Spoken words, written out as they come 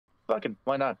fucking,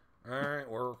 why not? Alright,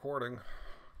 we're recording.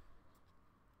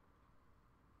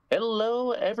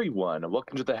 Hello, everyone.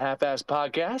 Welcome to the Half-Ass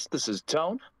Podcast. This is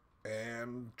Tone.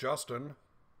 And Justin.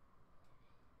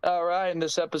 All right, in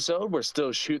this episode, we're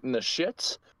still shooting the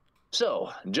shits. So,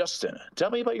 Justin,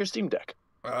 tell me about your Steam Deck.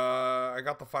 I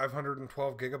got the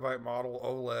 512 gigabyte model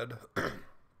OLED.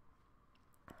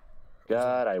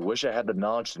 God, I wish I had the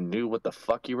knowledge and knew what the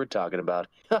fuck you were talking about.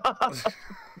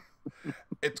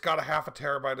 It's got a half a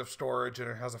terabyte of storage and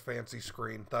it has a fancy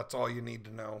screen. That's all you need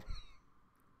to know.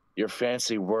 Your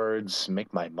fancy words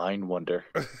make my mind wonder.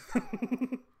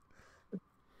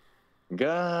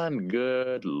 God,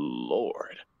 good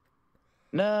lord.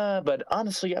 Nah, but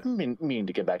honestly, I've been meaning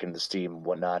to get back into Steam and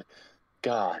whatnot.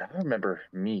 God, I remember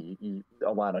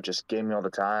Alana just gaming all the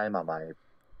time on my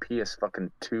PS fucking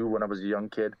 2 when I was a young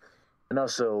kid. And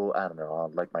also, I don't know,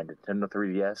 on like my Nintendo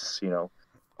 3DS,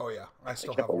 Oh yeah, I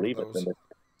still can't have one of believe it. those.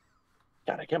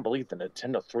 God, I can't believe the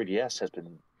Nintendo 3DS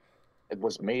it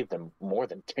was made them more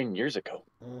than 10 years ago.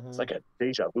 Mm-hmm. It's like a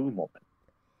deja vu moment.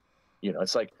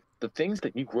 It's like the things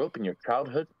that you grew up in your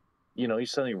childhood, you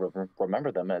suddenly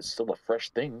remember them as still a fresh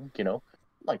thing, I'm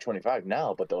like 25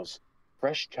 now, but those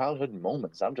fresh childhood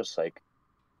moments, I'm just like,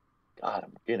 God,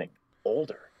 I'm getting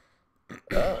older.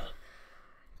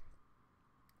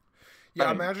 Yeah,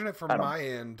 imagine it from my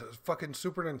end. Fucking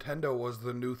Super Nintendo was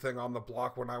the new thing on the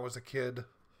block when I was a kid.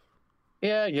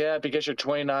 Yeah, because you're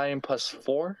 29 plus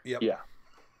 4? Yep.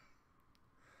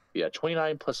 Yeah,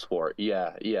 29 plus 4.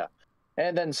 Yeah.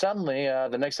 And then suddenly,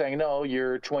 the next thing you know,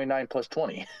 you're 29 plus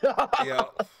 20. Yeah.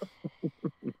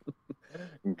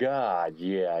 God,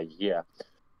 yeah.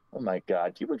 Oh my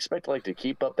God, do you expect to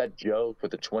keep up that joke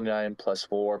with the 29 plus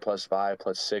 4 plus 5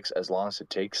 plus 6 as long as it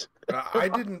takes? I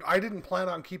didn't plan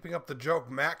on keeping up the joke.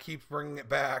 Matt keeps bringing it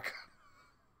back.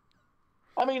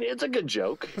 I mean, it's a good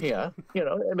joke. Yeah,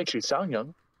 it makes you sound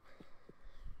young.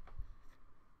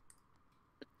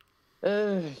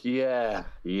 Yeah.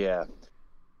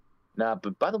 Nah,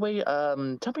 but by the way,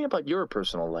 tell me about your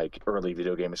personal early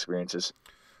video game experiences.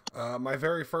 My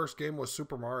very first game was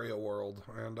Super Mario World,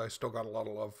 and I still got a lot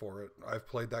of love for it. I've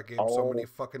played that game so many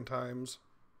fucking times.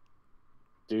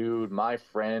 Dude, my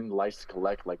friend likes to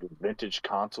collect vintage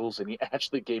consoles, and he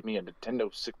actually gave me a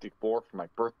Nintendo 64 for my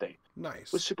birthday.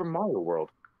 Nice. With Super Mario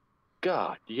World.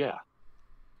 God, yeah.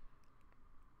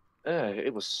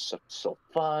 It was so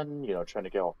fun, trying to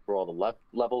go through all the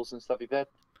levels and stuff like that.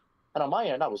 And on my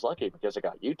end, I was lucky because I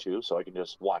got YouTube, so I can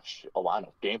just watch a lot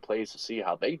of gameplays to see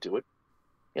how they do it.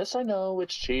 Yes, I know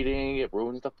it's cheating, it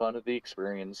ruins the fun of the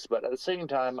experience, but at the same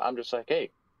time, I'm just like, hey,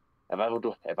 if I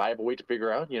have a way to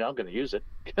figure out, I'm going to use it.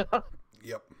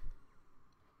 Yep.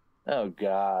 Oh,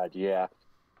 God, yeah.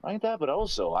 Like that, but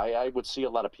also, I would see a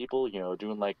lot of people,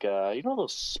 doing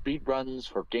those speed runs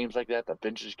for games like that, the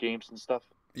vintage games and stuff.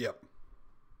 Yep.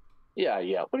 Yeah.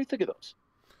 What do you think of those?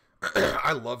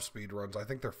 I love speedruns. I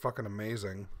think they're fucking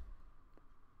amazing.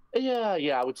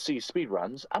 Yeah, I would see speed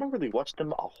runs. I don't really watch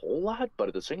them a whole lot, but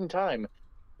at the same time,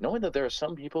 knowing that there are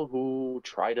some people who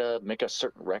try to make a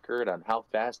certain record on how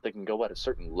fast they can go at a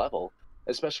certain level,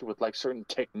 especially with certain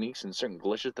techniques and certain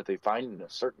glitches that they find in a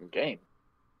certain game,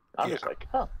 I'm just like,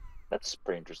 huh, that's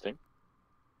pretty interesting.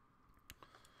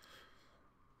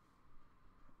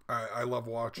 I love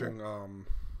watching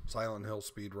Silent Hill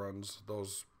speedruns.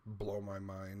 Those blow my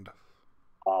mind.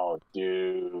 Oh,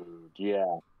 dude,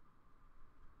 yeah.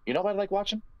 You know what I like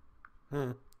watching?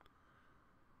 Those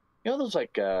I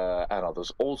don't know,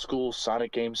 those old school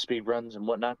Sonic game speedruns and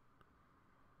whatnot?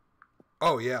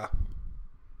 Oh, yeah.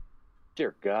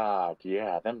 Dear God,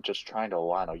 yeah, them just trying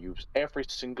to, use every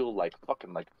single,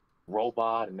 fucking,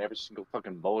 robot and every single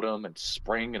fucking modem and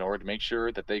spring in order to make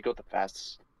sure that they go the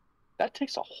fastest. That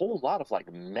takes a whole lot of,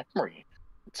 memory.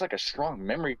 It's like a strong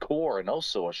memory core and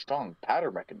also a strong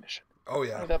pattern recognition. Oh,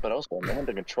 yeah. Not that, but also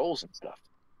the controls and stuff.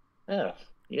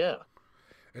 Yeah.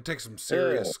 It takes some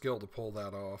serious skill to pull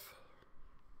that off.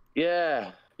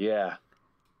 Yeah.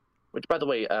 Which, by the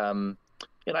way,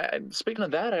 speaking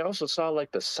of that, I also saw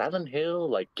the Silent Hill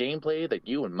gameplay that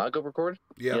you and Mago recorded.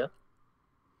 Yeah.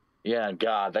 Yeah,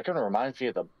 God, that kind of reminds me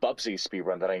of the Bubsy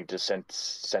speedrun that I need to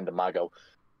send to Mago.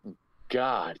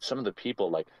 God, some of the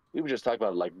people we were just talking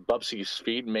about Bubsy's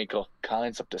feed and make all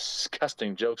kinds of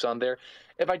disgusting jokes on there.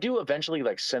 If I do eventually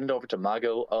send it over to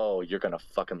Mago, oh, you're gonna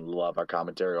fucking love our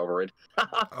commentary over it.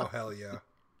 Oh, hell yeah.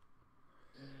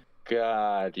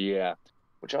 God, yeah.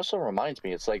 Which also reminds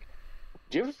me, it's do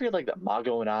you ever feel that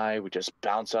Mago and I would just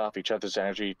bounce off each other's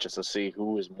energy just to see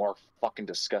who is more fucking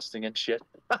disgusting and shit?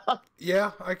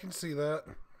 Yeah, I can see that.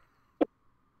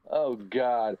 Oh,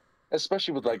 God.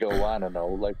 Especially with, I don't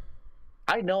know,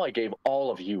 I know I gave all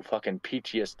of you fucking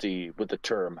PTSD with the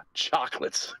term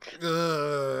chocolates.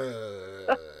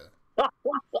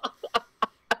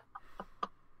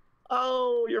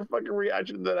 Oh, your fucking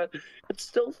reaction to that. It's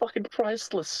still fucking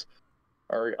priceless.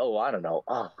 Or, oh, I don't know.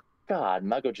 Oh, God.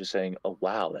 Mago just saying, oh,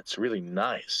 wow, that's really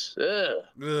nice.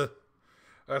 Ugh.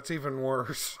 That's even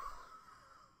worse.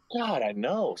 God, I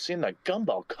know. Seeing that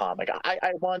Gumball comic,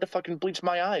 I wanted to fucking bleach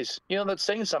my eyes. You know, that's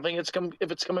saying something.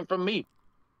 If it's coming from me.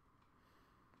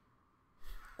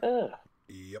 Ugh.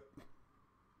 Yep.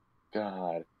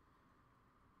 God.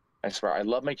 I swear, I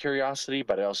love my curiosity,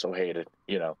 but I also hate it,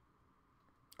 you know.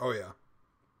 Oh,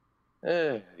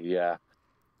 yeah. Yeah.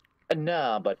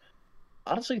 Nah, but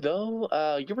honestly,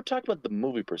 though, you were talking about the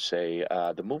movie per se.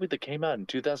 The movie that came out in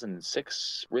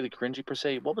 2006, really cringy per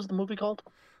se. What was the movie called?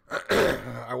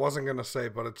 I wasn't going to say,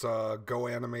 but it's Go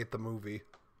Animate the Movie.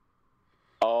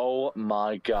 Oh,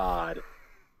 my God.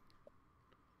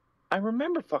 I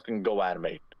remember fucking Go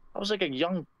Animate. I was like a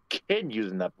young kid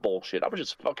using that bullshit. I was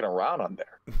just fucking around on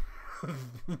there.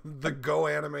 The Go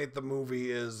Animate the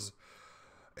Movie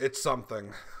it's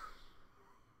something.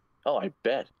 Oh, I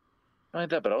bet. Not like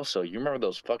that, but also, you remember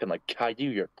those fucking, like, Caillou,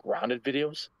 You're Grounded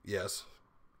videos? Yes.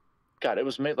 God, it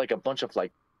was made like a bunch of,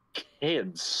 like,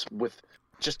 kids with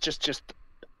just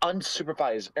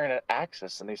unsupervised internet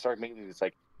access, and they started making these,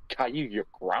 like, Caillou, You're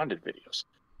Grounded videos.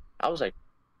 I was like,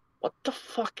 what the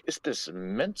fuck is this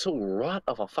mental rot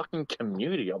of a fucking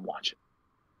community I'm watching?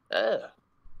 Ugh.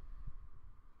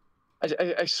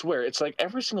 I swear, it's like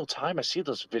every single time I see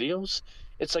those videos,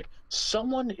 it's like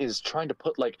someone is trying to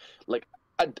put like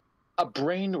a a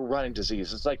brain rotting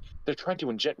disease. It's like they're trying to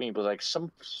inject me with like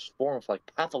some form of like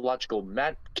pathological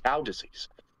mad cow disease,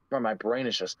 where my brain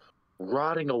is just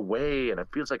rotting away, and it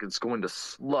feels like it's going to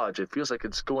sludge. It feels like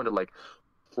it's going to like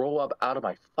throw up out of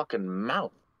my fucking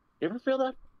mouth. You ever feel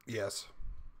that? Yes.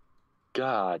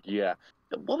 God, yeah.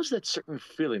 What was that certain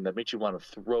feeling that made you want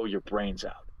to throw your brains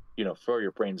out? You know, throw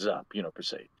your brains up, you know, per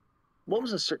se. What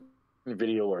was a certain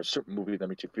video or a certain movie that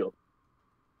made you feel?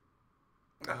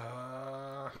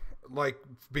 Like,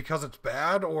 because it's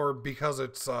bad or because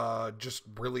it's just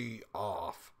really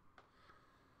off?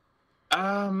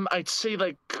 I'd say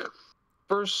like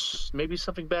first maybe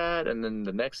something bad, and then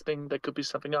the next thing that could be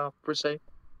something off, per se.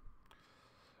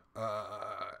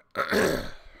 That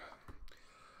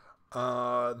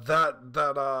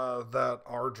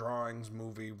Our Drawings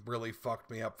movie really fucked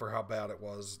me up for how bad it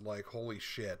was. Like, holy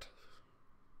shit.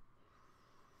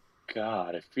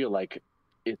 God, I feel like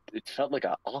it felt like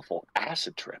an awful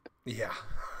acid trip. Yeah.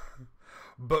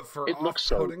 But for It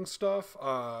looks off-putting stuff,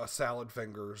 Salad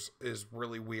Fingers is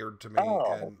really weird to me,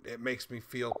 and it makes me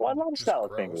feel I love just salad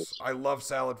gross. fingers. I love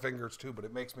Salad Fingers too, but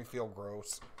it makes me feel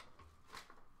gross.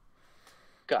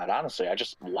 God, honestly, I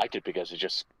just liked it because it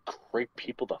just creeped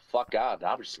people the fuck out, and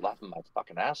I was just laughing my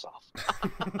fucking ass off.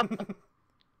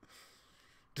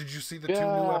 Did you see the 2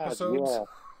 new episodes? Yeah.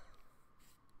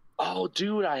 Oh,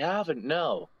 dude, I haven't.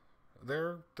 No.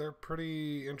 They're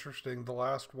pretty interesting. The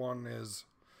last one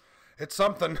it's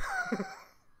something.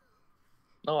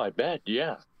 Oh, I bet.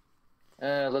 Yeah.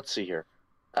 Let's see here.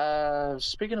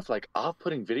 Speaking of like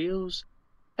off-putting videos,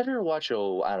 have you ever watched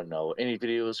I don't know, any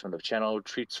videos from the channel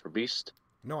Treats for Beast?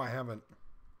 No, I haven't.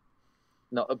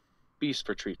 No, a Beast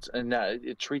for Treats, and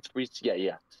it Treats for Beast. Yeah,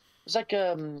 yeah. It's like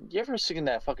you ever seen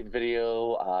that fucking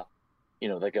video? You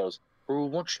know, that goes, "Who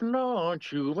wants to know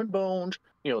human bones?"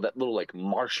 You know, that little like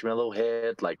marshmallow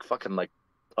head, like fucking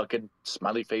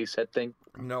smiley face head thing.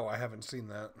 No, I haven't seen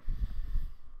that.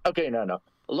 Okay, no.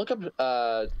 Look up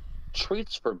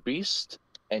Treats for Beast,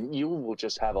 and you will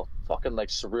just have a fucking like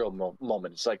surreal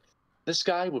moment. It's like this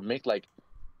guy would make like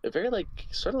a very like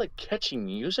sort of like catchy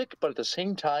music, but at the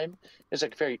same time, it's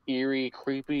like very eerie,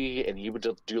 creepy, and he would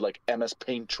do like MS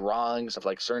Paint drawings of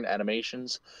like certain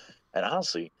animations. And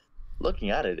honestly,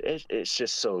 looking at it, it's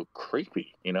just so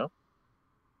creepy, you know?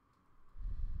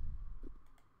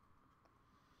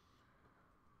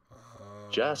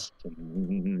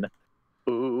 Justin.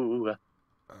 Ooh.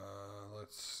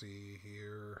 Let's see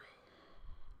here.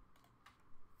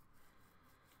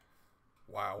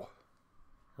 Wow.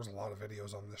 There's a lot of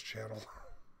videos on this channel.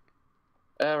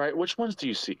 All right, which ones do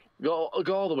you see? Go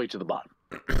all the way to the bottom.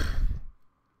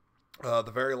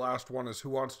 The very last one is Who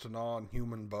Wants to Gnaw on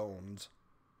Human Bones.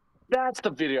 That's the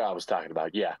video I was talking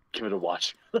about. Yeah, give it a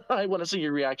watch. I want to see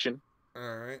your reaction.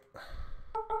 All right.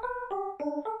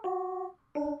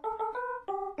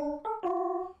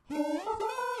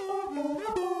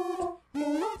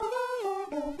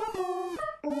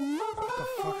 What the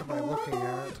fuck am I looking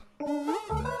at?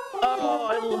 Oh,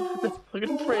 I love the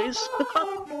fucking phrase.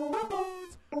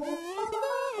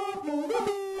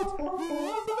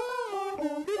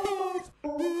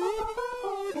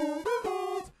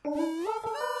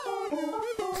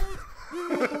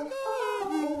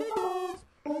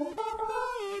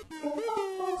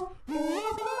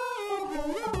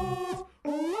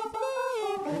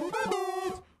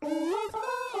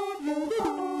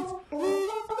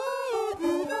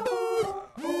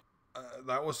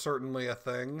 was certainly a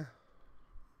thing.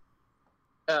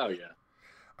 Oh, yeah.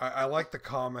 I like the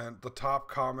comment. The top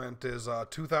comment is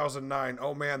 2009.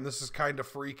 Oh man, this is kind of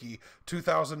freaky.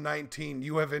 2019,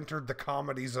 you have entered the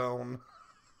comedy zone.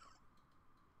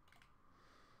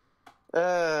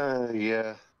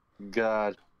 Yeah.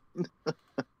 God.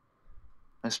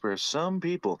 I swear, some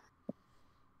people.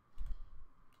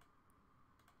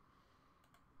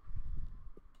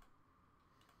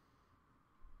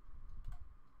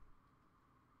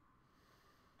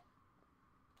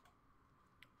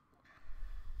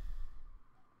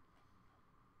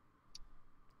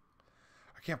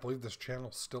 I can't believe this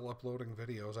channel's still uploading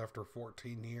videos after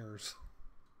 14 years.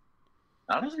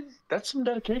 Honestly, that's some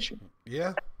dedication.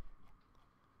 Yeah.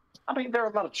 I mean, there are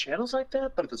a lot of channels like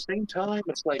that, but at the same time,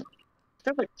 it's like,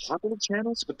 they're like popular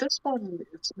channels, but this one,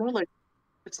 it's more like,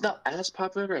 it's not as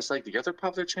popular as like the other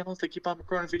popular channels that keep on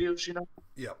recording videos, you know?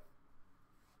 Yep.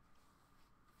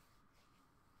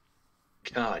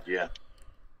 God, yeah.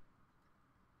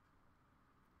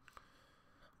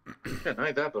 Yeah, not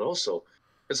like that, but also,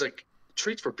 it's like,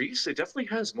 Treats for Beasts, it definitely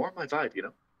has more of my vibe, you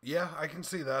know? Yeah, I can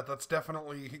see that. That's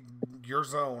definitely your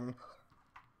zone.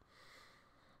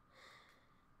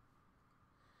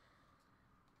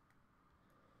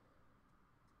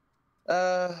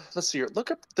 Let's see here.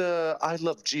 Look up the I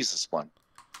Love Jesus one.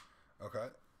 Okay.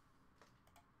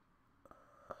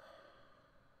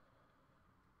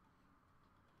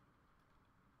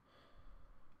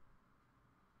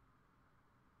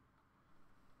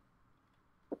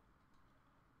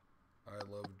 I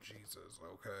love Jesus.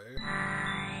 Okay. I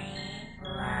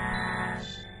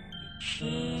love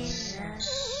Jesus.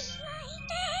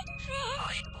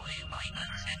 I believe my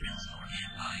ancestors for him.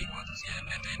 I want to see and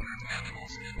enter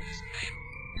animals in his name.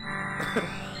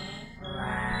 I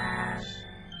love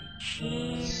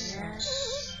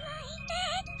Jesus.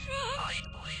 I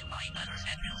believe my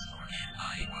ancestors for him. I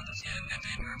want to see and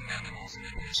enter animals in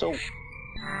his name.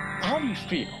 How do you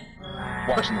feel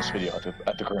watching this video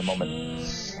at the current moment?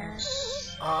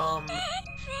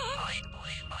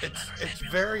 It's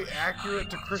very accurate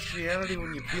to Christianity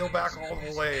when you peel back all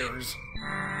the layers.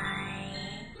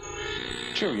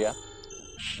 True, yeah.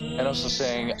 And also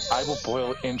saying, I will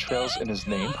boil entrails in his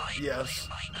name. Yes.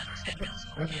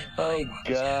 Oh,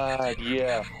 God,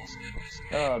 yeah.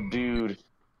 Oh, dude.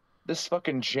 This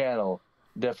fucking channel,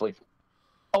 definitely.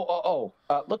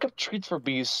 Look up Treats for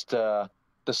Beast, The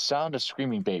Sound of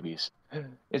Screaming Babies.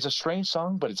 It's a strange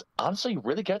song, but it's honestly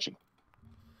really catchy.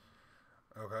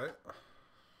 Okay.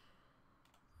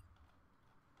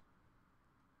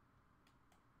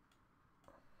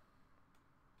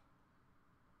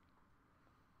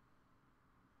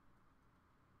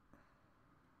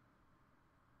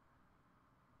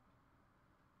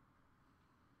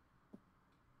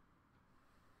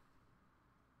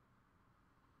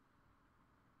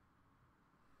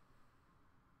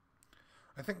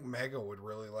 I think Mega would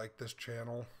really like this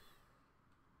channel.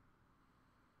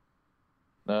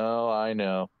 No, I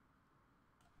know.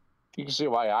 You can see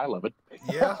why I love it.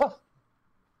 Yeah.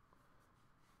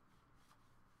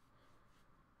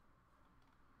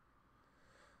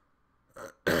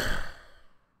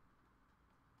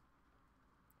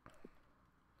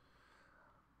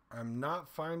 I'm not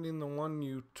finding the one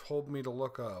you told me to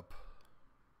look up.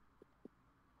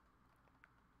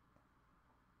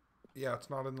 Yeah, it's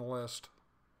not in the list.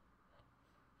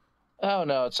 Oh,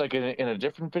 no, it's like in a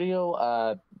different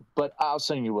video, but I'll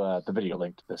send you the video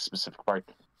link to this specific part.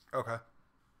 Okay.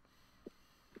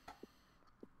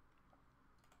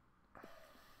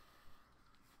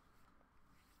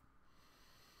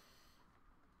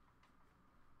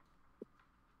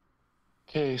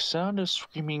 Okay, Sound of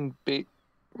Screaming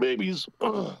Babies.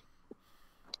 Ugh.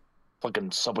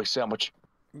 Fucking Subway sandwich.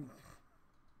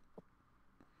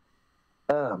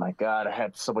 Oh my God, I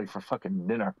had Subway for fucking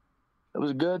dinner. It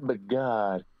was good, but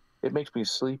God, it makes me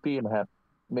sleepy and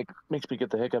makes me get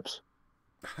the hiccups.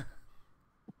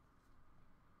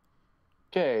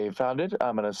 Okay, found it.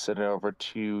 I'm gonna send it over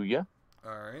to you.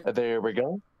 All right. There we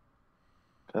go.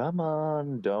 Come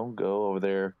on, don't go over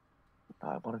there.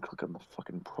 I want to click on the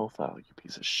fucking profile, you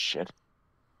piece of shit.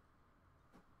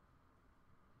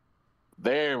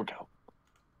 There we go.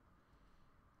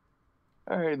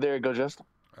 All right, there you go, Justin.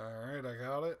 All right, I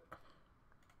got it.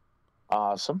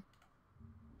 Awesome.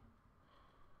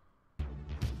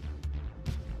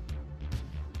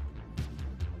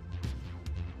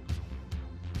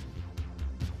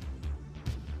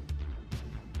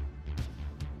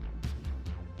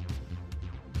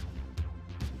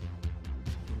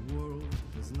 The world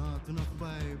is not enough,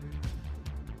 baby,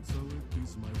 so it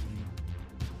is my dream.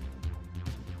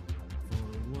 For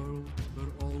a world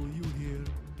where all you hear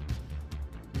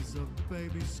is a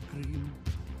baby scream.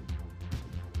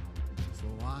 So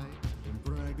I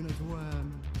impregnate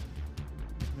women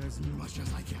as much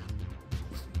as I can.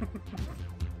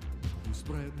 To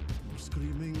spread more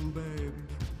screaming babies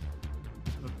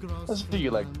across What the do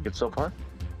you like land. it so far?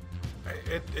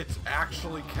 It's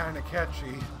actually kind of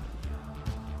catchy.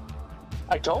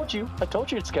 I told you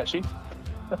it's sketchy.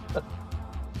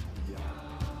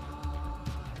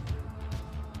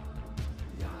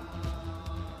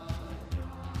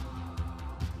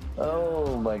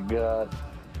 Oh my god.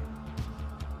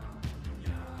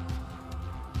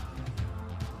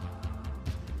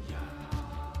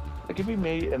 Like if we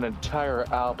made an entire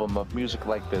album of music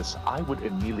like this, I would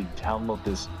immediately download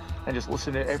this and just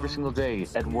listen to it every single day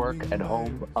at work, at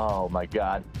home. Oh my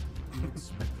god.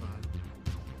 Makes me cry.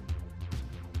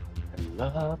 I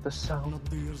love the sound Not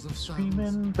tears of of sadness,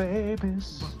 screaming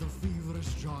babies. but the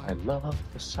feverish joy. I love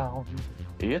the sound.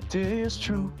 It is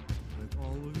true. That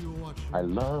all of you watching I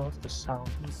love the sound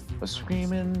must feel of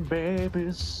screaming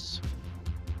babies.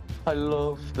 I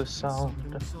love the sound.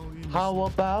 something so innocent How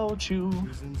about you?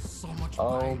 is in so much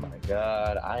Oh pain. my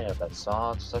god, I have that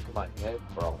song stuck in my head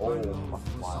for a I whole love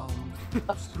fucking the while. sound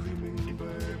of screaming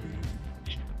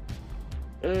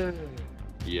baby.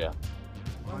 Yeah.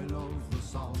 I love the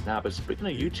sound. Now, but speaking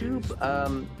of YouTube,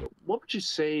 what would you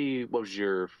say was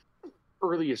your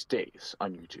earliest days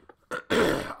on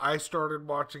YouTube? I started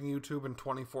watching YouTube in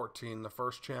 2014. The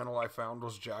first channel I found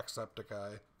was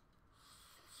Jacksepticeye.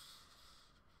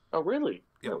 Oh, really?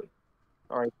 Yep. Really?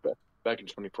 All right, back in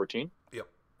 2014. Yep.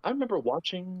 I remember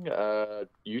watching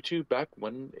YouTube back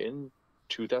when in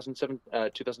 2007.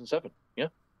 2007. Yeah.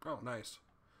 Oh, nice.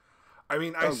 I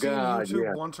mean, I've Oh, seen God, YouTube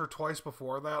yeah. once or twice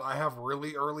before that. I have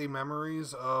really early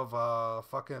memories of a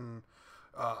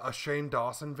Shane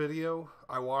Dawson video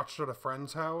I watched at a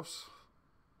friend's house.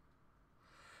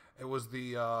 It was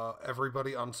the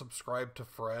Everybody Unsubscribe to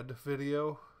Fred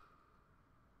video.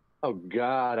 Oh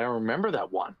God, I remember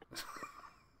that one.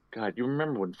 God, you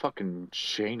remember when fucking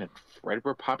Shane and Fred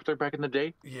were popular back in the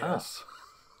day? Yes.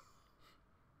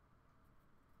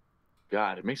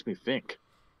 God, it makes me think.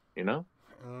 You know?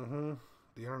 Mm-hmm.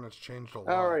 The internet's changed a lot.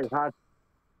 All right, hot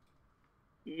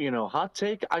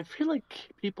take. I feel like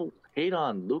people hate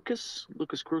on Lucas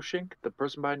Cruikshank, the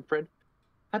person behind Fred.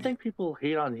 I think people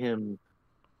hate on him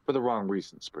for the wrong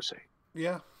reasons, per se.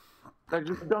 Yeah. Like,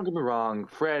 don't get me wrong,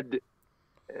 Fred,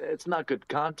 it's not good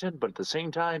content, but at the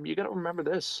same time, you got to remember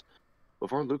this.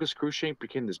 Before Lucas Cruikshank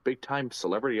became this big-time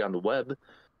celebrity on the web,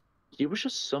 he was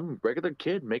just some regular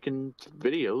kid making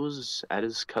videos at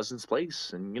his cousin's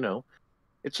place. And,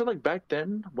 it's sort of like back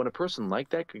then, when a person like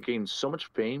that could gain so much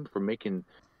fame for making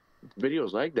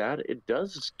videos like that, it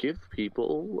does give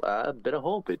people a bit of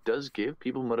hope. It does give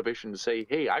people motivation to say,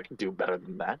 hey, I can do better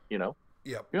than that, Yep.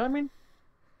 You know what I mean?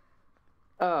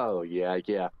 Oh,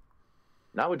 yeah.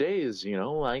 Nowadays,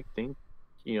 I think,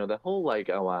 the whole, I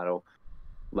don't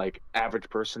know, average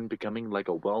person becoming,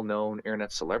 a well-known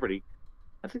internet celebrity,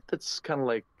 I think that's kind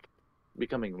of,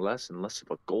 becoming less and less of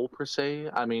a goal, per se.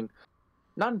 I mean,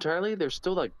 not entirely. There's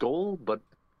still that goal, but,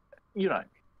 you know what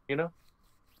I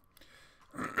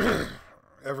mean,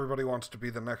 Everybody wants to be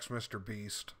the next Mr.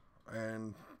 Beast.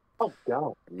 And Oh,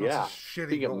 God, yeah. that's a shitty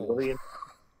Being a goal. million.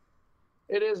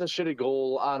 It is a shitty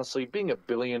goal, honestly. Being a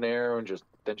billionaire and just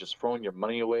throwing your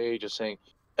money away, just saying,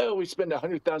 "Oh, we spent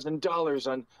 $100,000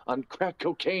 on crack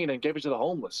cocaine and gave it to the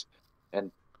homeless,"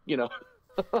 and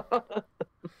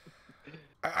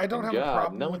I don't have a God,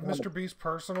 problem no with one- Mr. Beast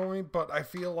personally, but I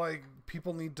feel like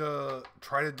people need to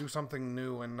try to do something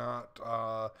new and not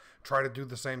try to do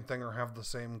the same thing or have the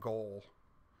same goal.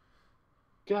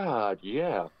 God,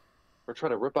 yeah, or try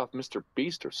to rip off Mr.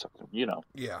 Beast or something.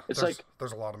 Yeah, It's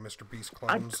there's a lot of Mr. Beast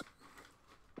clones.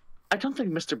 I don't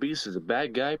think Mr. Beast is a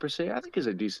bad guy per se. I think he's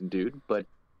a decent dude, but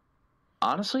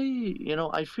honestly,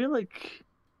 I feel like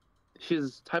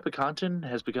his type of content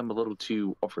has become a little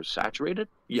too oversaturated.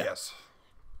 Yeah. Yes.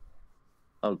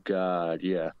 Oh God,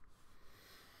 yeah.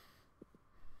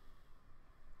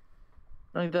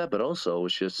 Not like that, but also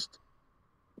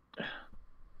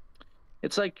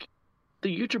it's like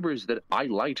the YouTubers that I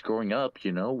liked growing up,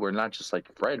 were not just like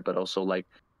Fred, but also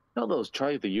those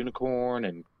Charlie the Unicorn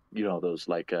and those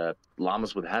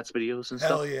llamas with hats videos and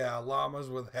Hell stuff. yeah, llamas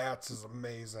with hats is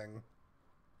amazing.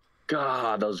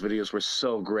 God, those videos were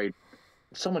so great.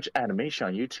 So much animation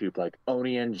on YouTube, like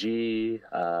Oni NG,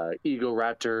 Ego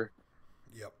Raptor.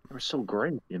 Yep. They were so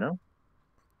great, An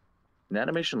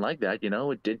animation like that,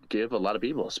 it did give a lot of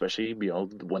people, especially,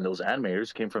 when those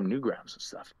animators came from Newgrounds and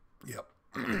stuff. Yep.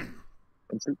 And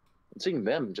seeing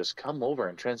them just come over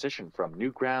and transition from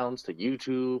Newgrounds to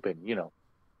YouTube and,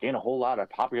 gain a whole lot of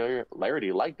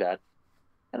popularity like that,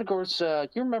 And of course, you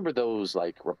remember those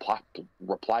like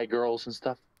reply girls and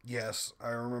stuff? Yes, I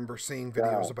remember seeing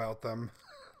videos Yeah. about them.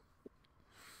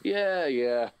 Yeah,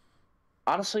 yeah.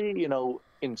 Honestly,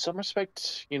 in some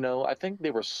respect, I think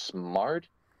they were smart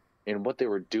in what they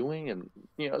were doing, and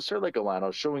sort of like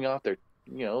Alano showing off their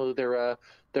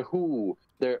who,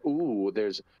 their ooh,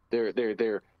 their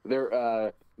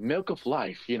milk of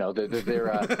life,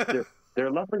 their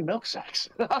lovely milk sacks.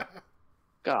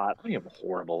 God, I am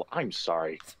horrible. I'm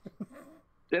sorry.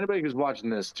 To anybody who's watching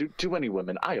this, to many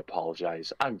women, I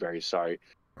apologize. I'm very sorry.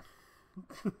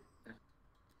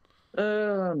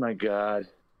 Oh my God.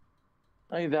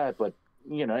 Not only that, but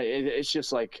it's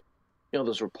just like,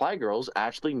 those reply girls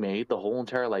actually made the whole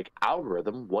entire like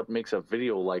algorithm, what makes a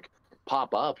video like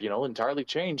pop up, entirely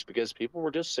changed because people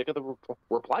were just sick of the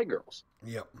reply girls.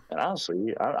 Yep. And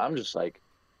honestly, I'm just like,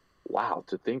 wow,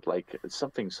 to think like it's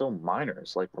something so minor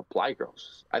as like reply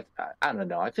girls. I don't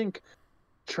know. I think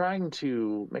trying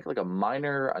to make like a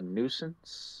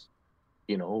nuisance,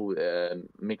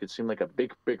 make it seem like a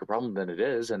bigger problem than it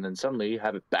is, and then suddenly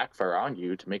have it backfire on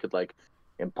you to make it like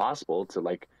impossible to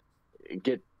like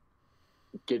get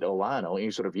Olano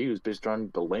any sort of views based on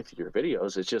the length of your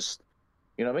videos. It's just,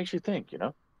 it makes you think,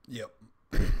 Yep.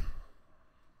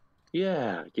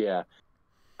 Yeah, yeah.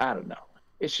 I don't know.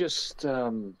 It's just,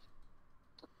 how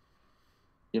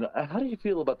do you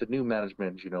feel about the new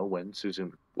management, when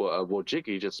Susan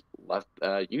Wojcicki just left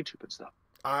YouTube and stuff?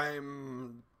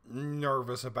 I'm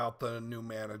nervous about the new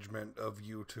management of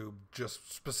YouTube,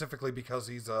 just specifically because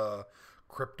he's a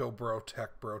crypto bro,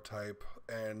 tech bro type,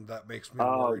 and that makes me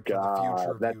Oh, worried for the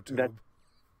future of God, YouTube.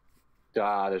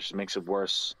 that just makes it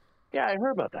worse. Yeah, I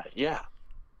heard about that. Yeah.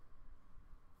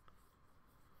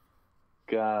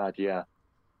 God, yeah.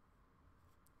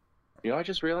 I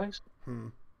just realized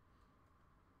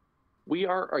we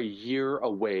are a year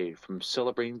away from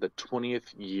celebrating the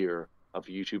 20th year of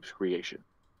YouTube's creation.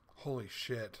 Holy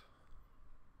shit.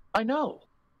 I know.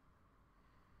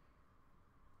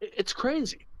 It's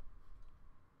crazy.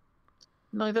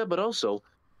 Not only that, but also,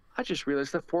 I just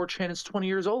realized that 4chan is 20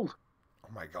 years old. Oh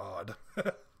my God.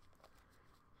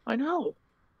 I know.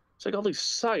 It's like all these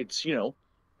sites,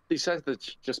 these sites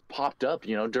that just popped up,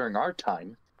 during our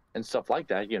time and stuff like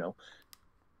that,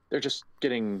 they're just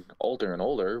getting older and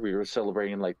older. We were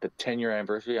celebrating like the 10-year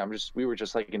anniversary. We were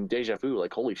just like in deja vu,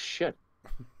 like, holy shit.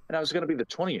 And I was going to be the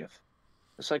 20th.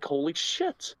 It's like, holy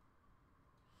shit.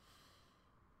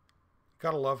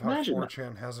 Gotta love how Imagine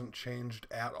 4chan hasn't changed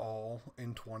at all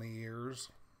in 20 years.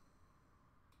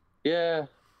 Yeah.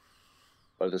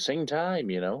 But at the same time,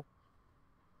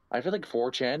 I feel like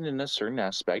 4chan in a certain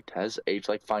aspect has aged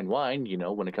like fine wine,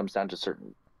 when it comes down to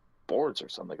certain boards or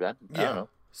something like that. I don't know.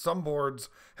 Some boards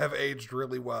have aged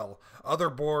really well. Other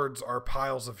boards are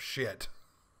piles of shit.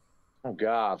 Oh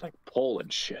God, like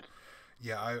Poland shit.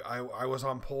 Yeah, I was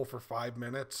on poll for 5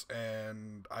 minutes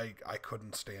and I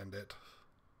couldn't stand it.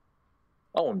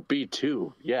 Oh, and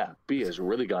B2. Yeah, B has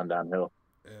really gone downhill.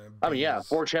 I mean, yeah,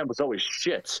 4chan was always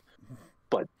shit.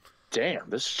 But damn,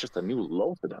 this is just a new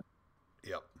low for them.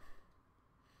 Yep.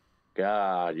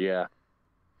 God, yeah.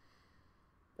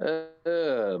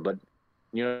 But,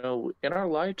 in our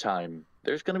lifetime,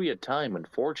 there's going to be a time when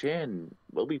 4chan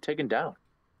will be taken down.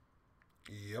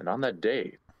 Yep. And on that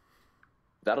day,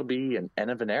 that'll be an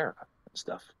end of an era and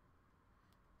stuff.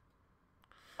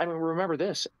 I mean, remember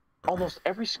this. Almost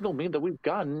every single meme that we've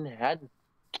gotten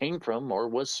came from or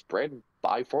was spread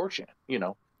by 4chan,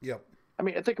 Yep. I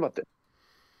mean, think about this.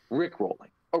 Rickrolling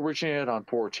originated on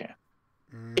 4chan.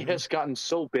 It has gotten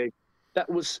so big that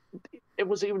it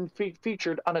was even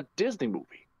featured on a Disney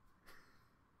movie.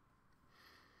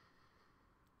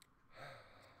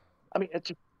 I mean,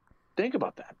 think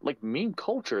about that. Like meme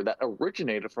culture that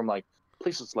originated from like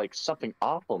places like Something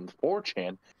Awful and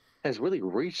 4chan has really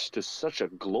reached to such a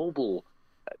global,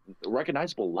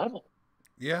 recognizable level.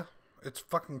 Yeah, it's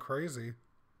fucking crazy.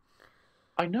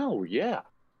 I know, yeah.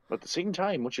 But at the same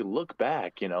time, once you look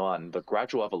back, on the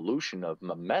gradual evolution of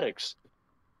memetics,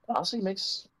 it honestly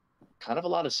makes kind of a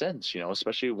lot of sense,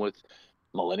 especially with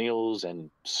millennials and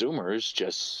Zoomers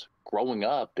just growing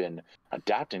up and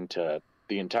adapting to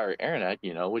the entire internet,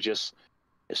 it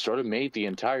sort of made the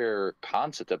entire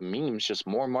concept of memes just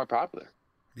more and more popular.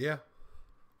 Yeah.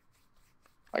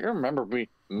 I can remember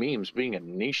memes being a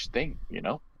niche thing,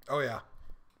 Oh, yeah.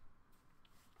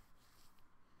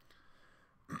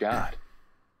 God.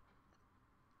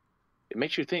 It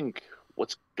makes you think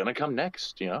what's going to come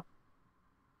next,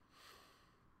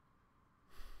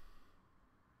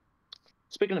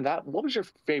 Speaking of that, what was your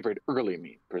favorite early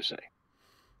meme, per se?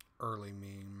 Early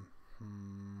meme.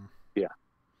 Yeah.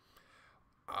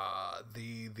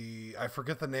 I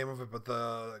forget the name of it, but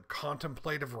the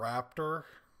contemplative raptor.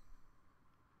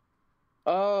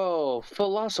 Oh,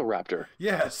 Velociraptor.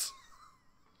 Yes.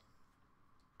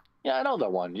 Yeah, I know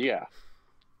that one. Yeah.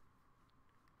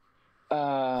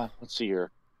 Let's see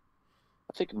here.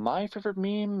 I think my favorite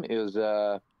meme is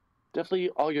definitely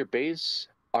all your bays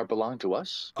are belong to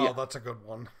us. Oh, Yeah. that's a good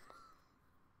one.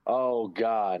 Oh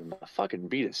God, the fucking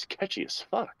beat is catchy as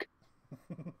fuck.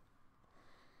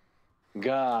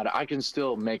 God, I can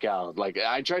still make out. Like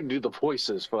I tried to do the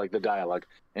voices for like the dialogue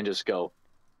and just go,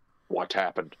 "What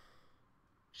happened?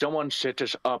 Someone set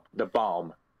us up the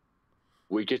bomb.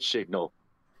 We get signal.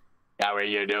 How are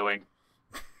you doing?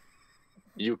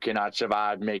 You cannot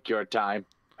survive. Make your time."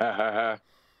 Ha ha ha.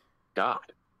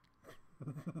 God.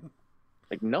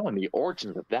 Like knowing the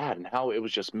origins of that and how it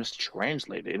was just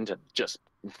mistranslated into just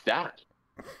that,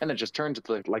 and it just turned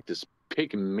into like this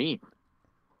pig meme.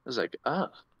 It was like,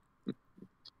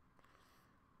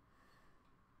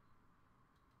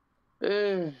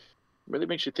 really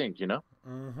makes you think, you know?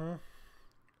 Mm-hmm.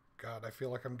 God, I feel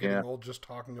like I'm getting old just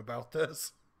talking about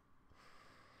this.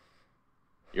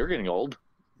 You're getting old.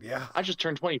 Yeah. I just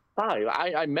turned 25.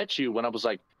 I met you when I was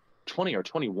like 20 or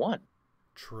 21.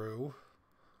 True.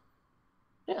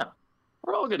 Yeah,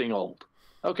 we're all getting old.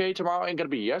 Okay, tomorrow ain't gonna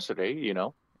be yesterday, you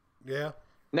know. Yeah.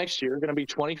 Next year, gonna be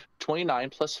 29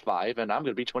 plus 5, and I'm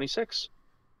gonna be 26.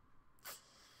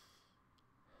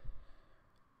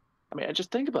 I mean, I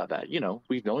just think about that. You know,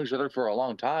 we've known each other for a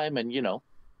long time, and you know,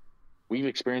 we've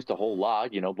experienced a whole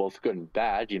lot. You know, both good and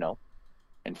bad. You know,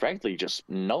 and frankly, just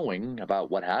knowing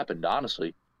about what happened,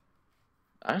 honestly,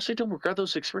 I honestly don't regret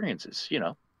those experiences. You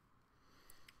know.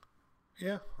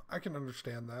 Yeah, I can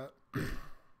understand that.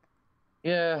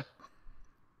 Yeah.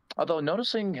 Although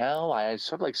noticing how I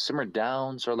sort of like simmered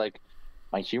down, sort of like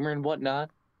my humor and whatnot.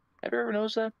 Have you ever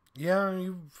noticed that? Yeah,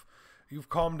 you've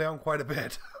calmed down quite a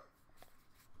bit.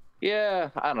 Yeah,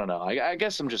 I don't know. I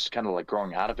guess I'm just kind of like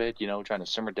growing out of it, you know, trying to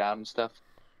simmer down and stuff.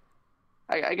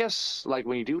 I guess like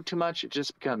when you do too much, it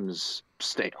just becomes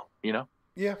stale, you know?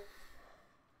 Yeah.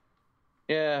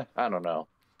 Yeah, I don't know.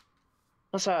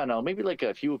 Plus, I don't know. Maybe like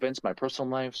a few events in my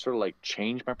personal life sort of like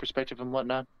change my perspective and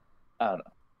whatnot. I don't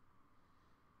know.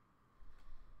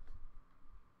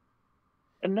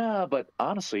 And nah, but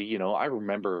honestly, you know, I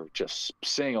remember just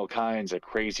saying all kinds of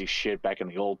crazy shit back in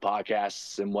the old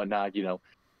podcasts and whatnot, you know,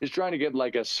 just trying to get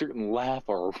like a certain laugh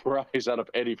or a rise out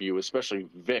of any of you, especially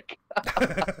Vic.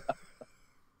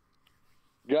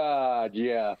 God,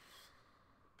 yeah.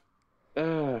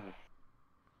 I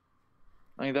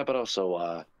mean that, but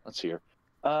also, let's see here.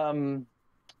 Um,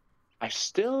 I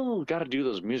still got to do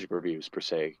those music reviews per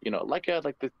se, you know, like that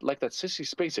Sissy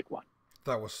Spacek one.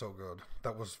 That was so good.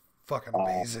 That was fucking Oh,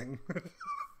 amazing.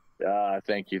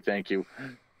 thank you, thank you.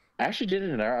 I actually did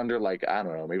it in under like I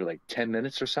don't know, maybe like 10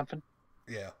 minutes or something.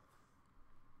 Yeah.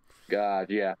 God,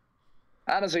 yeah.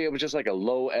 Honestly, it was just like a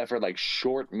low effort, like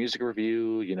short music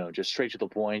review, you know, just straight to the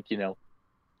point, you know.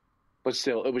 But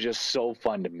still, it was just so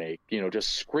fun to make, you know,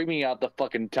 just screaming out the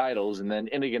fucking titles and then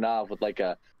ending it off with like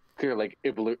a clear, like,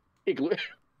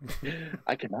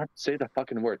 I cannot say the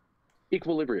fucking word.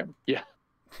 Equilibrium. Yeah.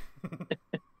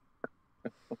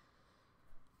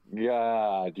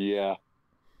 God, yeah.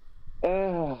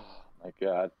 Oh, my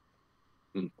God.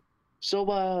 So,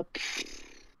 what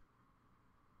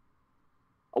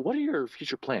are your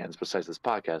future plans besides this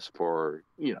podcast for,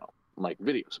 you know, like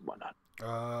videos and whatnot?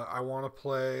 I want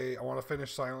to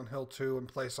finish Silent Hill 2 and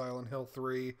play Silent Hill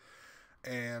 3.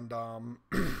 And,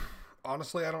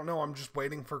 honestly, I don't know. I'm just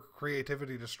waiting for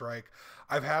creativity to strike.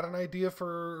 I've had an idea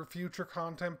for future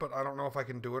content, but I don't know if I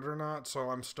can do it or not.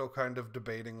 So I'm still kind of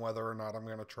debating whether or not I'm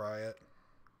going to try it.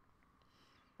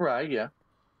 Right, yeah.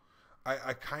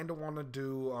 I kind of want to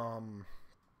do,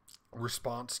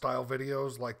 response style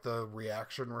videos, like the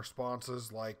reaction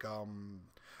responses, like,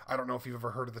 I don't know if you've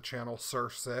ever heard of the channel Sir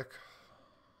Sick.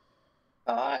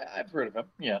 I've heard of him,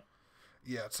 yeah.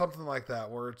 Yeah, it's something like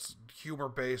that where it's humor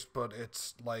based, but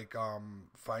it's like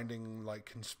finding like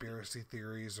conspiracy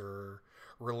theories or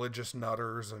religious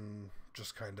nutters and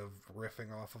just kind of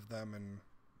riffing off of them and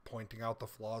pointing out the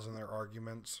flaws in their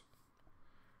arguments.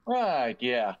 Right,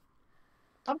 yeah.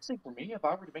 I would say for me, if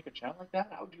I were to make a channel like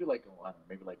that, I would do like, I don't know,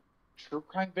 maybe like true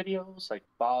crime videos, like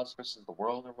Boz versus the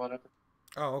World or whatever.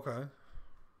 Oh, okay.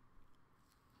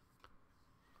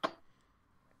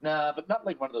 Nah, but not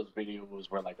like one of those videos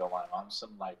where like, oh, I'm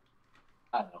some like,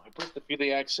 I don't know,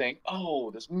 hyperiophiliac saying, oh,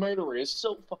 this murderer is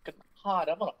so fucking hot,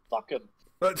 I'm gonna fuck him.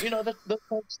 You know, that's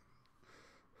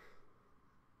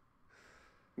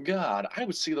God, I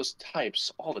would see those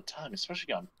types all the time,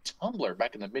 especially on Tumblr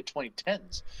back in the mid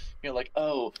 2010s. You know, like,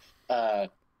 oh,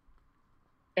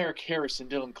 Eric Harris and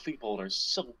Dylan Klebold are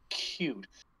so cute.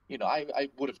 You know, I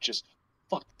would have just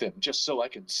fucked them just so I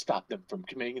can stop them from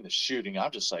committing the shooting. I'm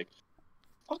just like,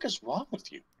 fuck is wrong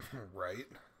with you? Right.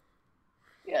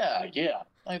 Yeah, yeah.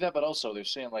 Like that, but also they're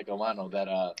saying like Alano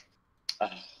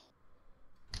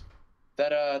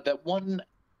that one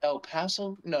El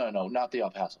Paso? No, not the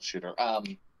El Paso shooter.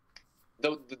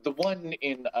 The one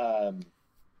in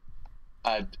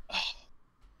I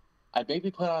I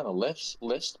maybe put on a list,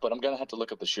 but I'm gonna have to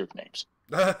look up the shooter names.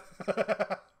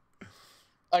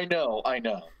 I know.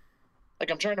 Like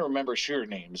I'm trying to remember shooter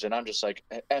names, and I'm just like,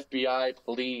 FBI,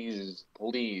 please.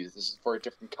 This is for a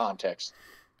different context.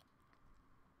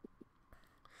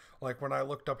 Like when I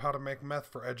looked up how to make meth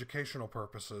for educational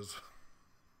purposes.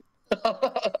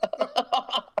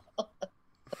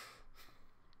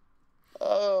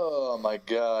 Oh my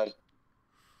god.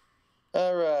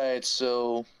 Alright,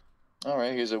 so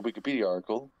here's a Wikipedia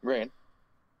article. Great.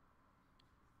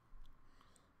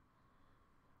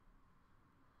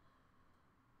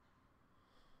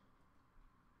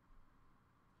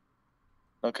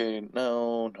 Okay,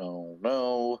 no.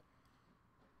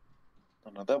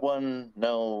 Not that one.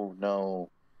 No.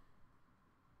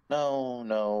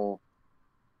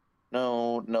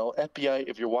 FBI,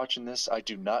 if you're watching this, I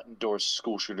do not endorse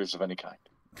school shooters of any kind.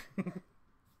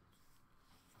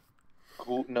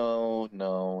 Cool. No.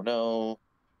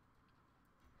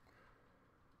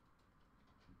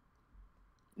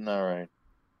 All right.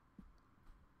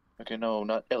 Okay, no,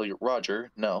 not Elliot Rodger.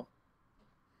 No.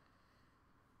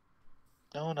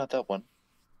 No, not that one.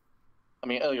 I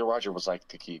mean, Elliot Rodger was like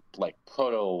the key, like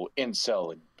proto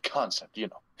incel and concept, you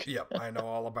know. Yep, I know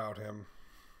all about him.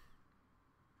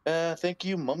 Thank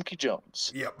you, Mumkey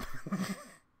Jones. Yep.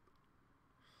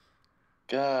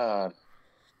 God,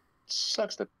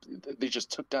 sucks that they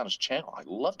just took down his channel. I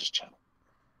loved his channel.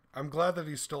 I'm glad that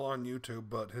he's still on YouTube,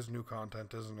 but his new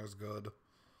content isn't as good.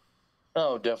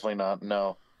 Oh, definitely not.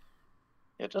 No,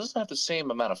 it doesn't have the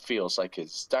same amount of feels like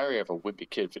his Diary of a Wimpy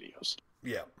Kid videos.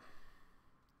 Yep.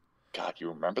 God, you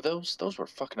remember those? Those were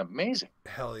fucking amazing.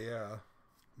 Hell yeah.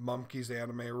 Mumkey's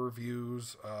anime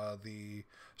reviews, the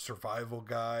survival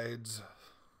guides.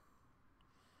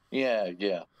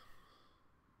 Yeah.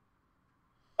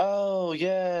 Oh,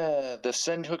 yeah, the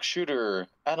Sendhook shooter,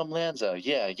 Adam Lanza.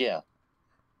 Yeah. Yeah,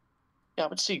 I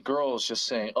would see girls just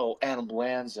saying, oh, Adam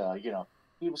Lanza, you know,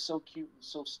 he was so cute and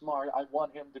so smart. I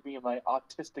want him to be my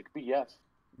autistic BF.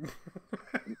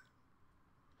 And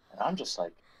I'm just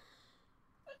like,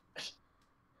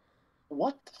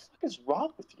 what the fuck is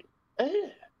wrong with you?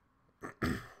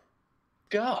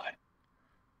 God.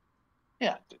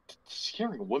 Yeah,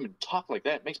 hearing women talk like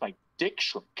that makes my dick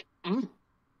shrink.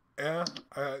 Yeah,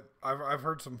 I've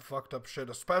heard some fucked up shit,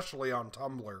 especially on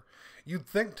Tumblr. You'd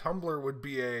think Tumblr would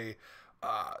be a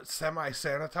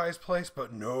semi-sanitized place,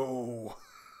 but no.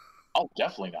 Oh,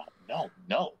 definitely not.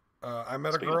 No. I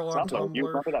met a girl on Tumblr. You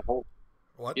remember that whole...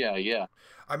 What? Yeah.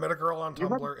 I met a girl on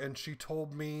Tumblr, and she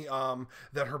told me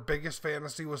that her biggest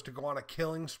fantasy was to go on a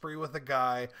killing spree with a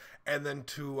guy, and then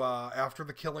to, after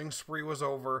the killing spree was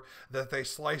over, that they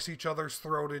slice each other's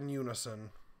throat in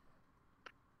unison.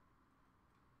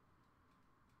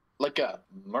 Like a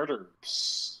murder,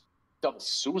 double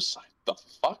suicide. The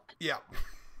fuck? Yeah.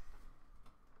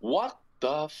 What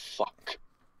the fuck?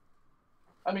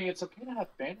 I mean, it's okay to have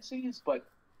fantasies, but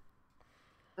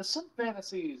there's some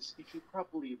fantasies you should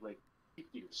probably, like,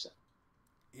 keep to yourself.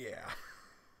 Yeah.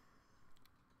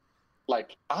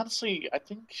 Like, honestly, I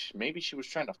think maybe she was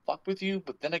trying to fuck with you,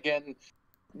 but then again,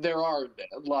 there are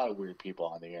a lot of weird people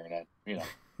on the internet, you know.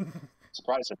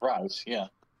 Surprise, surprise, yeah.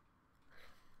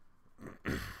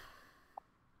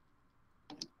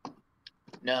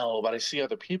 No, but I see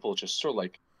other people just sort of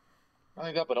like, oh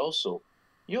my god, but also,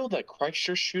 you know that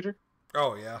Christchurch shooter?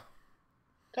 Oh, yeah.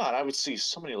 God, I would see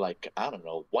so many, like, I don't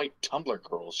know, white Tumblr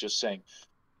girls just saying,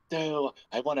 no,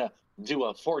 I want to do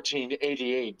a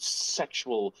 1488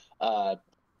 sexual,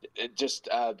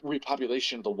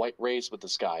 repopulation of the white race with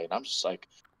this guy. And I'm just like,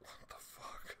 What the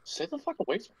fuck? stay the fuck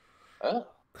away from me. Oh.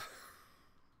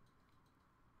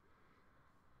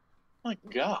 My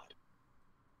god.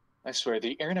 I swear,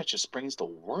 the internet just brings the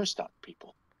worst out of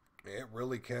people. It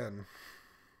really can.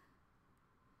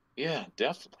 Yeah,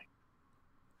 definitely.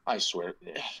 I swear.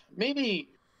 Maybe,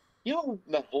 you know,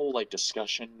 that whole, like,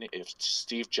 discussion if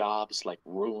Steve Jobs, like,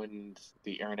 ruined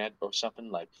the internet or something?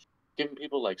 Like, giving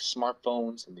people, like,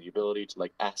 smartphones and the ability to,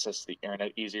 like, access the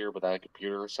internet easier without a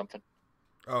computer or something?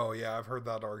 Oh, yeah, I've heard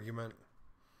that argument.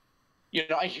 You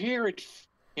know, I hear it.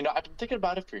 You know, I've been thinking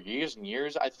about it for years and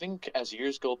years. I think as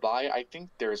years go by, I think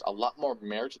there's a lot more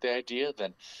merit to the idea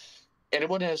than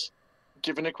anyone has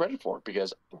given it credit for.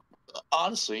 Because,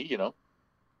 honestly, you know,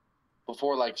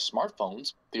 before like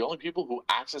smartphones, the only people who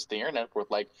accessed the internet were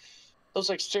like those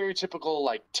like stereotypical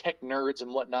like tech nerds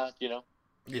and whatnot, you know,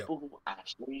 Yeah. people who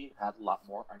actually had a lot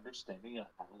more understanding and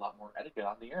had a lot more etiquette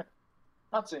on the internet.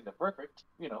 Not saying they're perfect,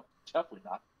 you know, definitely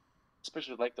not.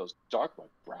 Especially like those dark web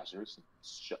browsers and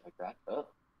shit like that. Ugh.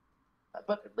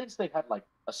 But at least they had like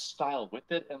a style with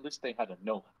it, and at least they had a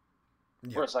know-how.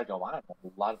 Yeah. Whereas I go, I don't know,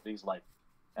 a lot of these like,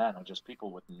 I don't know, just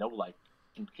people with no like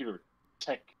computer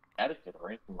tech etiquette or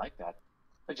anything like that.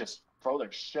 They just throw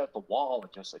their shit at the wall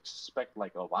and just expect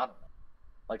like, oh, I don't know,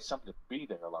 like something to be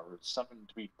there or something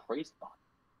to be praised on.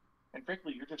 And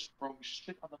frankly, you're just throwing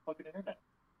shit on the fucking internet.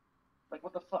 Like,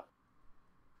 what the fuck?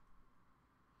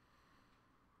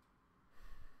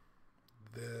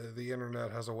 The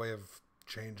internet has a way of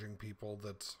changing people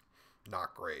that's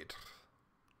not great.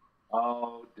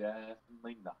 Oh,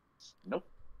 definitely not. Nope.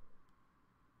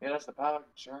 It has the power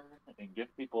to churn and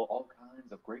give people all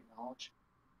kinds of great knowledge.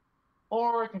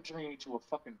 Or it can turn you into a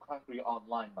fucking crappy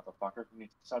online motherfucker who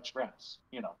needs to touch grass.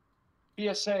 You know.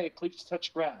 PSA, please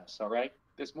touch grass, alright?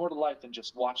 There's more to life than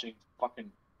just watching fucking,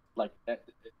 like,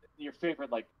 your favorite,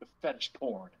 like, fetish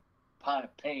porn.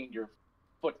 Paying your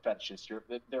foot fetishes,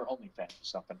 their OnlyFans or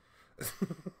something.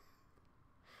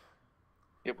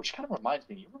 Yeah, which kind of reminds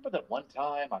me, you remember that one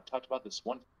time I talked about this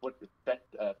one foot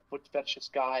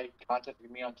fetishist guy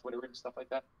contacting me on Twitter and stuff like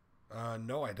that?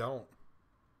 No, I don't.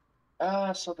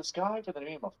 So this guy by the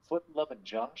name of Foot Lovin'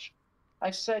 Josh, I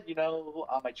said, you know,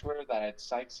 on my Twitter that I had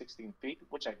size 16 feet,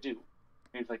 which I do. And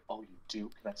he was like, oh, you do?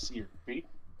 Can I see your feet?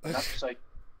 And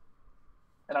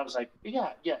I was like,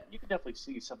 yeah, you can definitely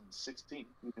see something 16.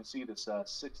 You can see this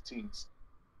 16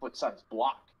 foot size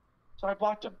block. So I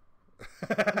blocked him.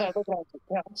 And then I look at his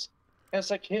accounts, and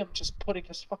it's like him just putting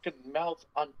his fucking mouth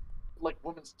on like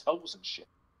women's toes and shit.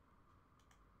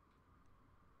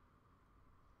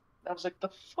 And I was like, the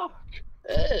fuck?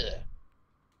 Ugh.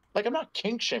 Like, I'm not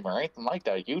kink shaming or anything like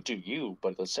that. You do you,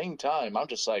 but at the same time, I'm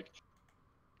just like,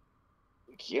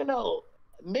 you know,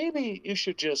 maybe you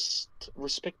should just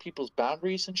respect people's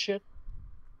boundaries and shit.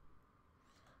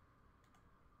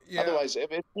 Yeah. Otherwise,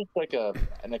 if it's just like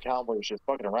an account where he's just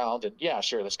fucking around, and yeah,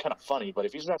 sure, that's kind of funny, but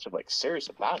if he's actually like serious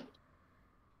about it,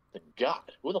 then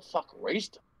God, who the fuck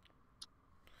raised him?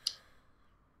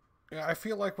 Yeah, I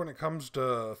feel like when it comes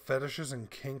to fetishes and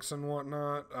kinks and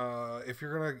whatnot, if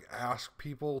you're gonna ask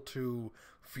people to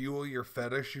fuel your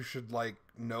fetish, you should like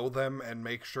know them and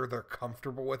make sure they're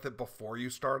comfortable with it before you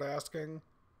start asking.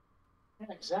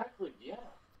 Yeah, exactly. Yeah,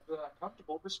 if they're not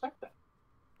comfortable, respect that.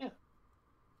 Yeah.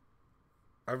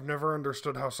 I've never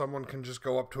understood how someone can just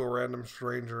go up to a random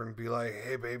stranger and be like,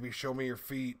 "Hey, baby, show me your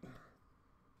feet."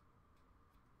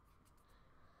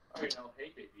 Or, you know,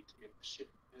 hey, baby, to get the shit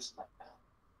in this my mouth.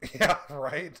 Yeah,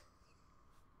 right?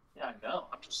 Yeah, I know.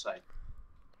 I'm just like,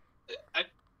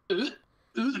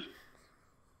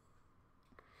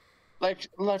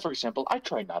 like for example, I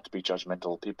try not to be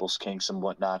judgmental of people's kinks and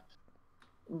whatnot,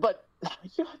 but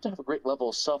you have to have a great level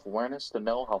of self-awareness to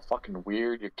know how fucking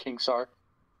weird your kinks are.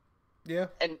 Yeah.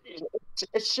 And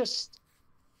it's just,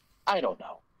 I don't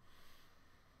know.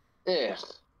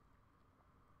 Ugh.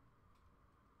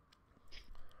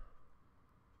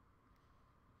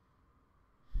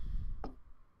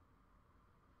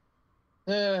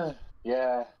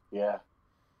 Yeah.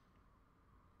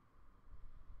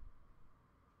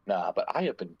 Nah, but I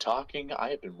have been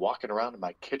walking around in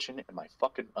my kitchen in my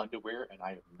fucking underwear, and I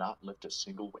have not lifted a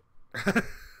single weight.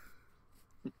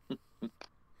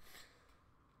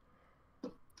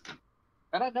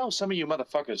 And I know some of you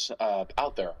motherfuckers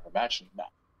out there are imagining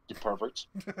that, you perverts.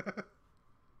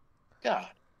 God.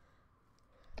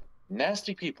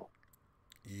 Nasty people.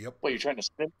 Yep. What, you trying to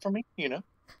spin for me, you know?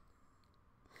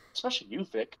 Especially you,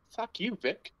 Vic. Fuck you,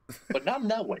 Vic. But not in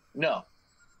that way. No.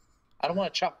 I don't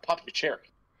want to pop your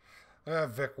cherry.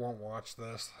 Vic won't watch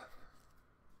this.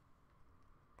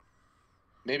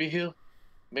 Maybe he will,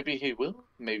 maybe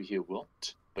he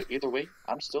won't. But either way,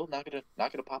 I'm still not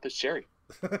gonna pop his cherry.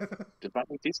 Just not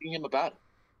be teasing him about it.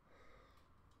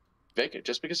 Vic,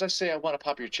 just because I say I want to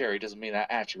pop your cherry doesn't mean I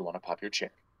actually want to pop your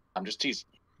cherry. I'm just teasing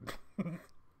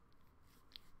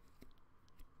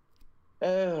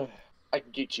you. I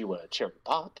can get you a cherry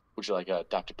pop. Would you like a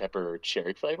Dr. Pepper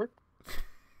cherry flavor?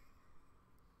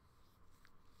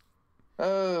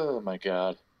 Oh my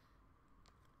God.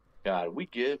 God, we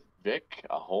give Vic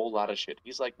a whole lot of shit.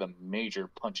 He's like the major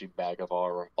punching bag of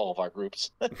all of our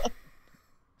groups.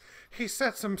 He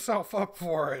sets himself up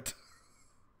for it.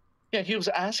 Yeah, he was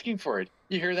asking for it.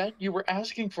 You hear that? You were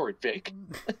asking for it, Vic.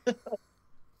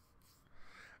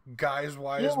 Guys,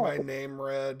 why is my name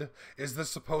red? Is this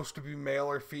supposed to be male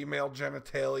or female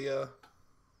genitalia?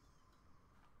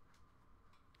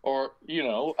 Or,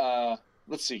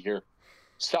 let's see here.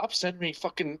 Stop sending me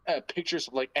fucking pictures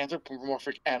of like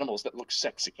anthropomorphic animals that look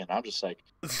sexy. And I'm just like,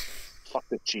 fuck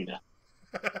the cheetah.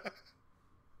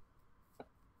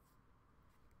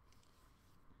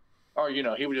 Or,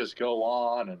 he would just go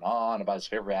on and on about his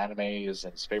favorite animes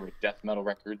and his favorite death metal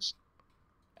records.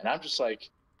 And I'm just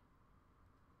like,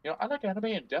 I like anime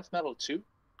and death metal too,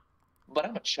 but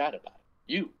I'm a chat about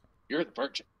it. You're the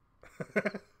virgin.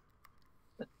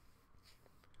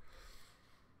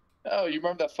 Oh, you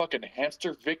remember that fucking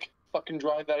Hamster Vic fucking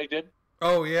drawing that I did?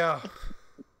 Oh, yeah.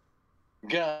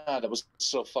 God, that was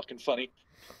so fucking funny.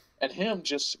 And him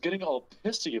just getting all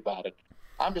pissy about it.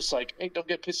 I'm just like, hey, don't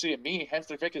get pissy at me.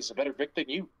 Hamster Vic is a better Vic than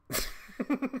you.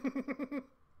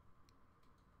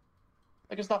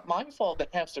 Like, it's not my fault that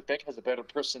Hamster Vic has a better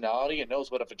personality and knows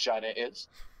what a vagina is.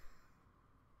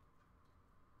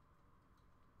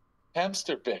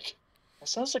 Hamster Vic. That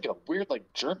sounds like a weird,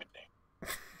 like, German name.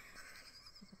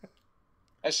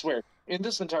 I swear, in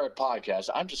this entire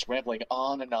podcast, I'm just rambling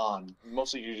on and on,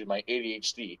 mostly due to my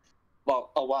ADHD.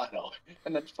 Well, Alano.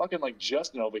 And then fucking, like,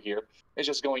 Justin over here is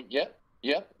just going, yep,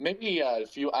 maybe a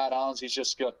few add-ons. He's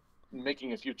just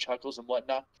making a few chuckles and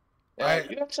whatnot.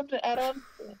 You got something to add on?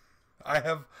 I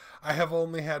have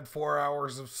only had 4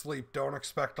 hours of sleep. Don't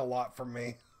expect a lot from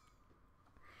me.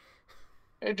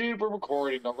 Hey, dude, we're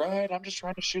recording, all right? I'm just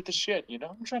trying to shoot the shit,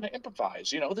 I'm trying to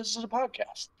improvise. This is a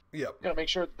podcast. Yep. Gotta make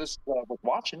sure that this worth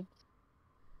watching.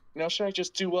 Should I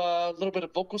just do a little bit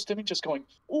of vocal stimming, just going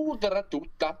ooh da da do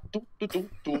da do do do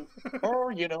do,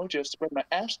 or just spread my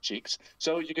ass cheeks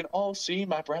so you can all see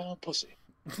my brown pussy,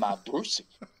 my Brucey.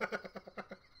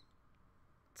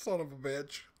 Son of a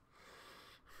bitch.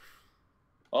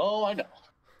 Oh, I know.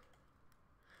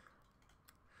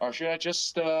 Or should I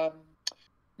just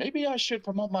maybe I should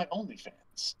promote my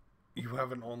OnlyFans. You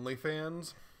have an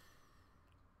OnlyFans?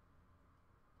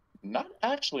 Not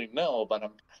actually, no, but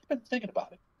I've been thinking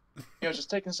about it.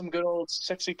 Just taking some good old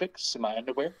sexy pics in my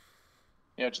underwear.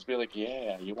 Just be like,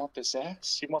 yeah, you want this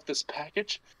ass? You want this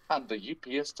package? I'm the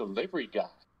UPS delivery guy.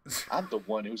 I'm the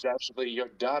one who's actually your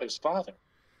daughter's father.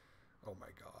 Oh my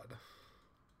god.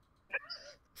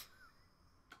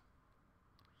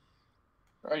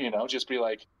 Or, just be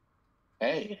like,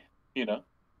 hey,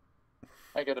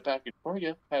 I got a package for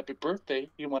you. Happy birthday.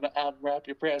 You want to unwrap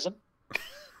your present?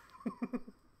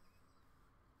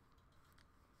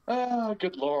 Oh,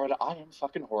 good lord, I am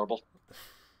fucking horrible.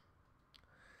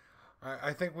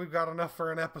 I think we've got enough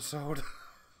for an episode.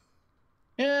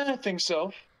 Yeah, I think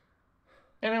so.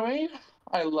 Anyway,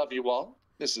 I love you all.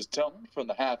 This is Tone from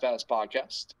the Half-Ass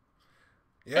Podcast.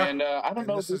 Yeah. And I don't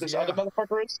know who this other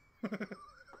motherfucker is.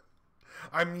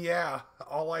 Yeah.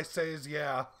 All I say is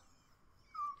yeah.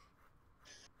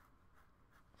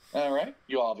 All right.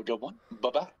 You all have a good one.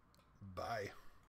 Bye-bye. Bye.